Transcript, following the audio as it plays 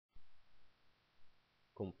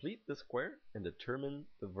complete the square and determine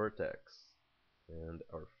the vertex. And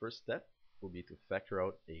our first step will be to factor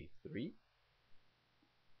out a 3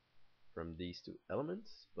 from these two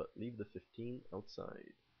elements, but leave the 15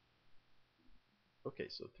 outside. Okay,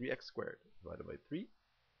 so 3x squared divided by 3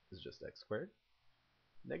 is just x squared.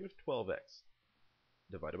 Negative 12x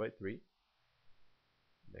divided by 3,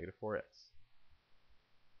 negative 4x.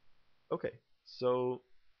 Okay, so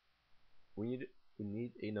we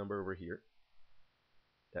need a number over here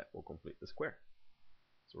that will complete the square.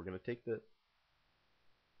 So we're going to take the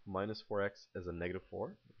minus 4x as a negative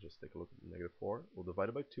 4. Just take a look at the negative 4. We'll divide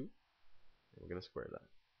it by 2, and we're going to square that.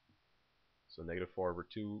 So negative 4 over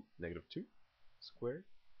 2, negative 2 squared,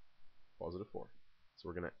 positive 4. So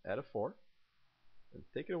we're going to add a 4 and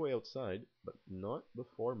take it away outside, but not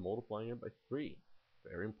before multiplying it by 3.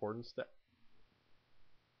 Very important step.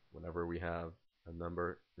 Whenever we have a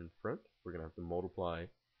number in front, we're going to have to multiply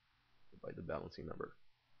by the balancing number.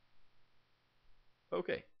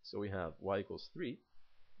 Okay, so we have y equals 3.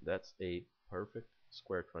 That's a perfect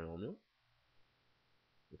square trinomial,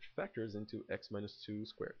 which factors into x minus 2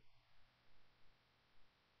 squared.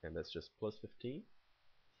 And that's just plus 15.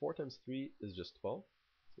 4 times 3 is just 12,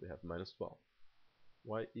 so we have minus 12.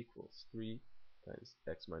 Y equals 3 times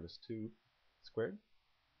x minus 2 squared.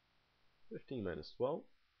 15 minus 12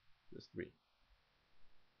 is 3.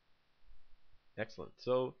 Excellent.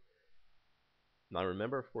 So now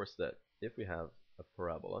remember, of course, that if we have a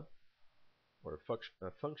parabola or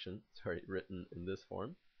a function written in this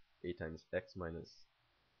form, a times x minus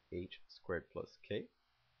h squared plus k,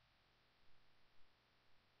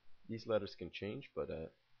 these letters can change, but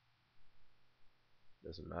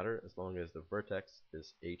doesn't matter as long as the vertex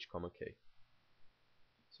is h comma k.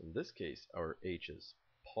 So in this case, our h is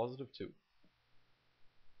positive 2,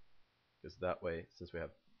 because that way, since we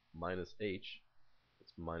have minus h,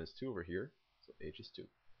 it's minus 2 over here, so h is 2.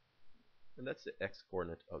 And that's the x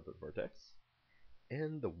coordinate of the vertex.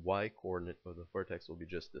 And the y coordinate of the vertex will be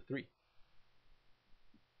just the 3,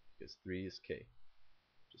 because 3 is k,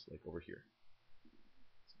 just like over here.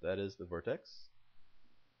 So that is the vertex,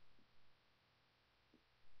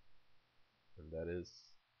 and that is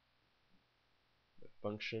the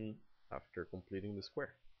function after completing the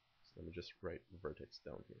square. So let me just write the vertex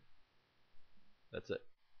down here. That's it.